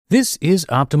This is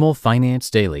Optimal Finance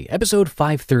Daily, episode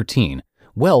 513,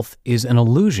 Wealth is an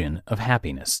Illusion of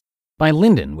Happiness, by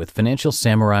Lyndon with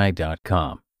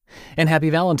FinancialSamurai.com. And happy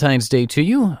Valentine's Day to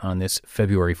you on this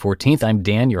February 14th. I'm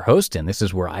Dan, your host, and this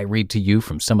is where I read to you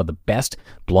from some of the best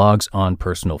blogs on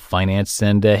personal finance.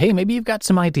 And hey, maybe you've got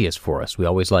some ideas for us. We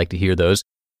always like to hear those.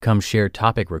 Come share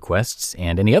topic requests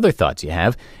and any other thoughts you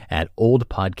have at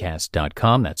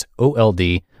oldpodcast.com. That's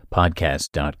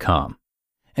oldpodcast.com.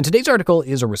 And today's article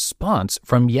is a response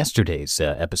from yesterday's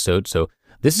episode, so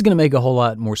this is going to make a whole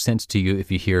lot more sense to you if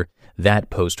you hear that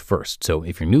post first. So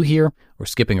if you're new here or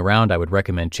skipping around, I would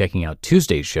recommend checking out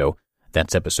Tuesday's show.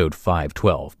 That's episode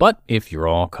 512. But if you're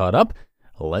all caught up,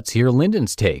 let's hear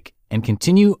Lyndon's take and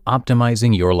continue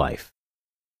optimizing your life.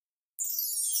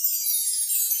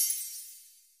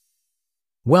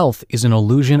 Wealth is an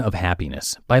Illusion of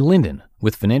Happiness by Lyndon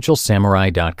with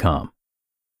FinancialSamurai.com.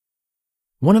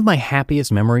 One of my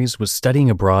happiest memories was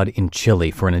studying abroad in Chile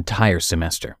for an entire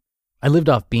semester. I lived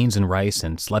off beans and rice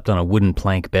and slept on a wooden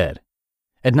plank bed.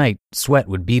 At night, sweat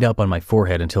would bead up on my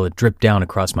forehead until it dripped down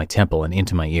across my temple and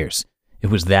into my ears. It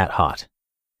was that hot.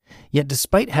 Yet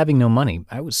despite having no money,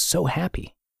 I was so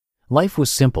happy. Life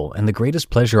was simple, and the greatest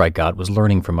pleasure I got was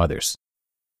learning from others.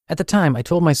 At the time, I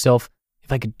told myself,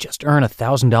 if I could just earn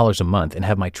 $1,000 a month and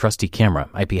have my trusty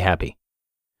camera, I'd be happy.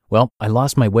 Well, I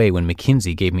lost my way when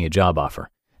McKinsey gave me a job offer.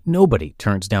 Nobody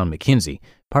turns down McKinsey,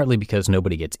 partly because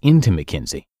nobody gets into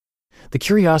McKinsey. The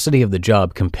curiosity of the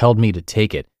job compelled me to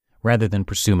take it rather than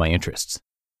pursue my interests.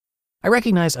 I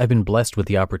recognize I've been blessed with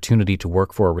the opportunity to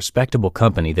work for a respectable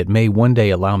company that may one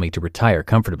day allow me to retire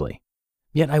comfortably.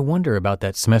 Yet I wonder about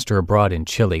that semester abroad in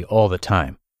Chile all the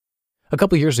time. A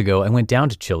couple years ago, I went down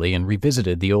to Chile and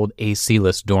revisited the old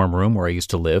AC-less dorm room where I used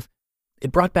to live.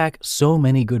 It brought back so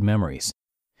many good memories.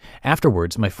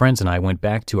 Afterwards, my friends and I went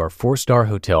back to our 4-star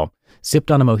hotel, sipped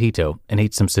on a mojito, and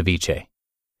ate some ceviche.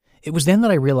 It was then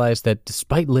that I realized that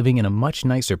despite living in a much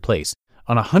nicer place,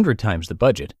 on 100 times the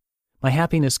budget, my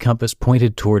happiness compass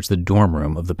pointed towards the dorm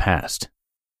room of the past.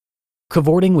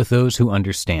 Cavorting with those who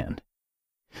understand.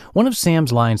 One of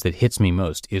Sam's lines that hits me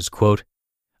most is, quote,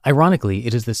 "Ironically,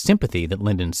 it is the sympathy that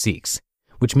Lyndon seeks,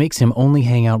 which makes him only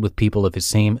hang out with people of his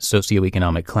same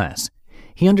socioeconomic class.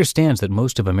 He understands that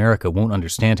most of America won't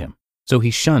understand him, so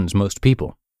he shuns most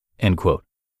people." End quote.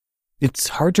 It's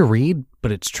hard to read,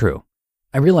 but it's true.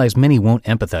 I realize many won't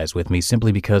empathize with me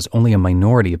simply because only a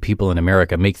minority of people in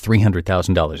America make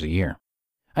 $300,000 a year.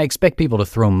 I expect people to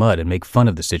throw mud and make fun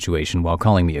of the situation while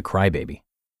calling me a crybaby.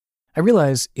 I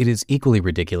realize it is equally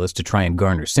ridiculous to try and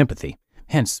garner sympathy.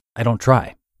 Hence, I don't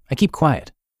try. I keep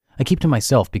quiet. I keep to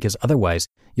myself because otherwise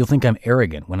you'll think I'm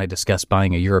arrogant when I discuss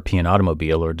buying a European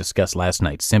automobile or discuss last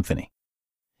night's symphony.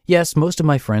 Yes, most of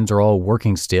my friends are all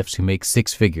working stiffs who make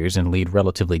 6 figures and lead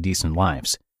relatively decent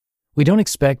lives. We don't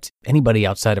expect anybody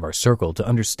outside of our circle to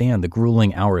understand the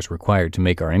grueling hours required to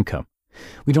make our income.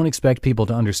 We don't expect people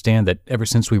to understand that ever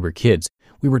since we were kids,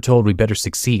 we were told we better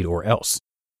succeed or else.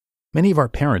 Many of our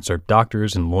parents are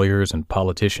doctors and lawyers and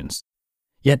politicians.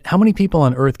 Yet, how many people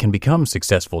on earth can become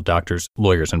successful doctors,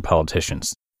 lawyers, and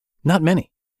politicians? Not many,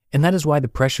 and that is why the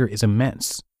pressure is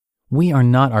immense. We are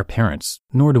not our parents,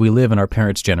 nor do we live in our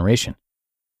parents' generation.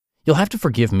 You'll have to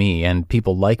forgive me and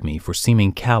people like me for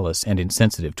seeming callous and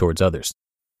insensitive towards others.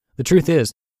 The truth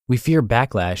is, we fear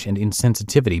backlash and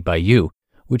insensitivity by you,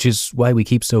 which is why we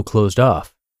keep so closed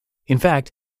off. In fact,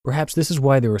 perhaps this is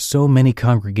why there are so many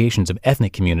congregations of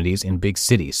ethnic communities in big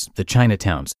cities, the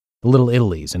Chinatowns, the Little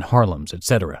Italys and Harlems,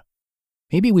 etc.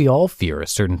 Maybe we all fear a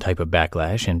certain type of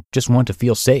backlash and just want to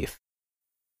feel safe.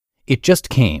 It just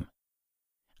came.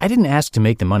 I didn't ask to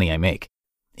make the money I make.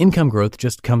 Income growth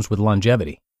just comes with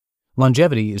longevity.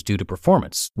 Longevity is due to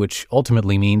performance, which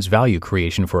ultimately means value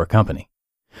creation for a company.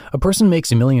 A person makes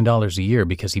 $1 million a year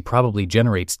because he probably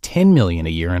generates $10 million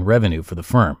a year in revenue for the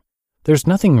firm. There's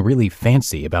nothing really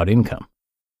fancy about income.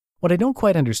 What I don't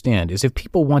quite understand is if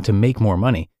people want to make more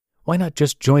money, why not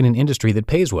just join an industry that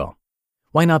pays well?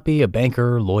 Why not be a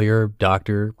banker, lawyer,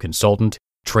 doctor, consultant,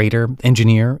 trader,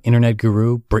 engineer, internet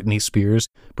guru, Britney Spears,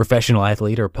 professional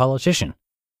athlete, or politician?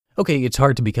 Okay, it's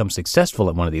hard to become successful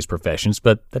at one of these professions,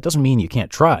 but that doesn't mean you can't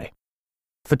try.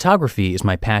 Photography is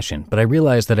my passion, but I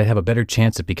realize that I have a better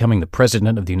chance at becoming the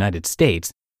President of the United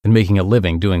States than making a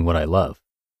living doing what I love.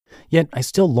 Yet I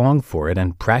still long for it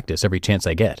and practice every chance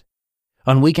I get.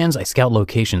 On weekends, I scout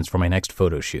locations for my next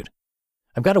photo shoot.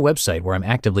 I've got a website where I'm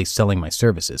actively selling my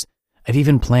services. I've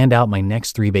even planned out my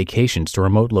next 3 vacations to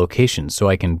remote locations so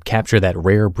I can capture that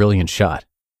rare, brilliant shot.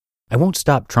 I won't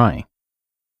stop trying.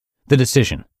 The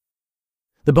decision.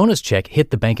 The bonus check hit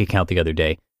the bank account the other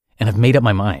day, and I've made up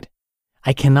my mind.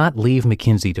 I cannot leave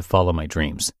McKinsey to follow my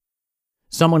dreams.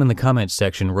 Someone in the comments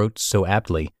section wrote so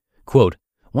aptly, quote,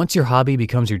 "Once your hobby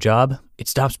becomes your job, it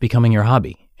stops becoming your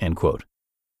hobby," end quote.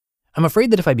 I'm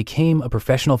afraid that if I became a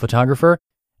professional photographer,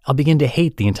 I'll begin to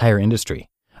hate the entire industry.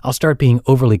 I'll start being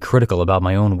overly critical about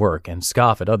my own work and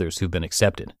scoff at others who've been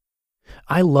accepted.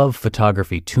 I love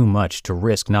photography too much to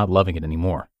risk not loving it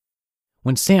anymore.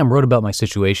 When Sam wrote about my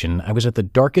situation, I was at the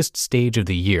darkest stage of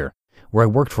the year, where I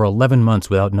worked for 11 months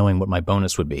without knowing what my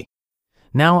bonus would be.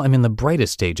 Now I'm in the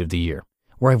brightest stage of the year,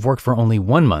 where I've worked for only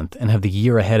 1 month and have the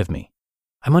year ahead of me.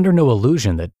 I'm under no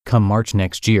illusion that come March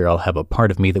next year I'll have a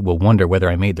part of me that will wonder whether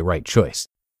I made the right choice.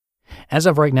 As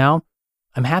of right now,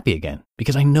 I'm happy again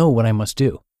because I know what I must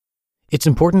do. It's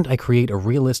important I create a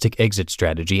realistic exit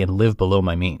strategy and live below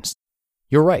my means.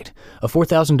 You're right, a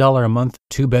 $4,000 a month,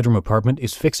 2-bedroom apartment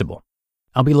is fixable.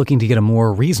 I'll be looking to get a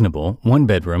more reasonable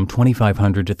 1-bedroom,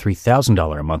 $2,500 to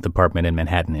 $3,000 a month apartment in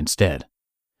Manhattan instead.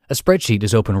 A spreadsheet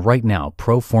is open right now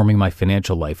pro-forming my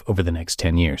financial life over the next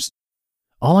 10 years.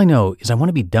 All I know is I want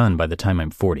to be done by the time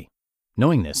I'm 40.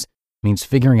 Knowing this means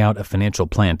figuring out a financial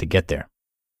plan to get there.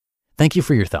 Thank you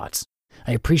for your thoughts.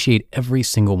 I appreciate every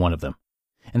single one of them.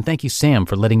 And thank you, Sam,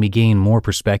 for letting me gain more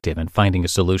perspective and finding a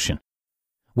solution.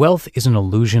 Wealth is an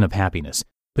illusion of happiness,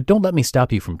 but don't let me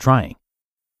stop you from trying.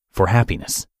 For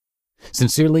happiness.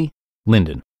 Sincerely,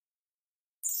 Lyndon.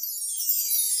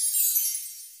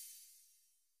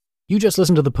 You just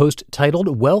listened to the post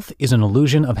titled "Wealth is an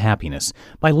Illusion of Happiness"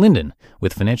 by Lyndon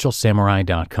with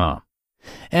FinancialSamurai.com.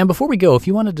 And before we go, if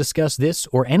you want to discuss this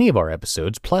or any of our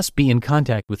episodes, plus be in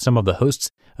contact with some of the hosts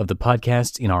of the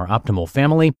podcasts in our Optimal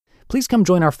family, please come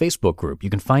join our Facebook group. You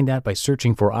can find that by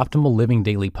searching for Optimal Living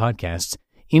Daily Podcasts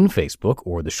in Facebook,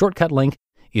 or the shortcut link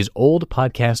is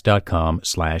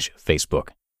oldpodcast.com/Facebook.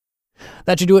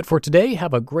 That should do it for today.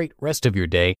 Have a great rest of your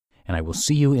day, and I will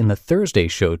see you in the Thursday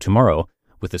show tomorrow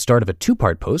with the start of a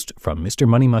 2-part post from Mr.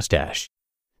 Money Mustache.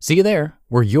 See you there,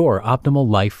 where your optimal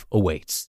life awaits.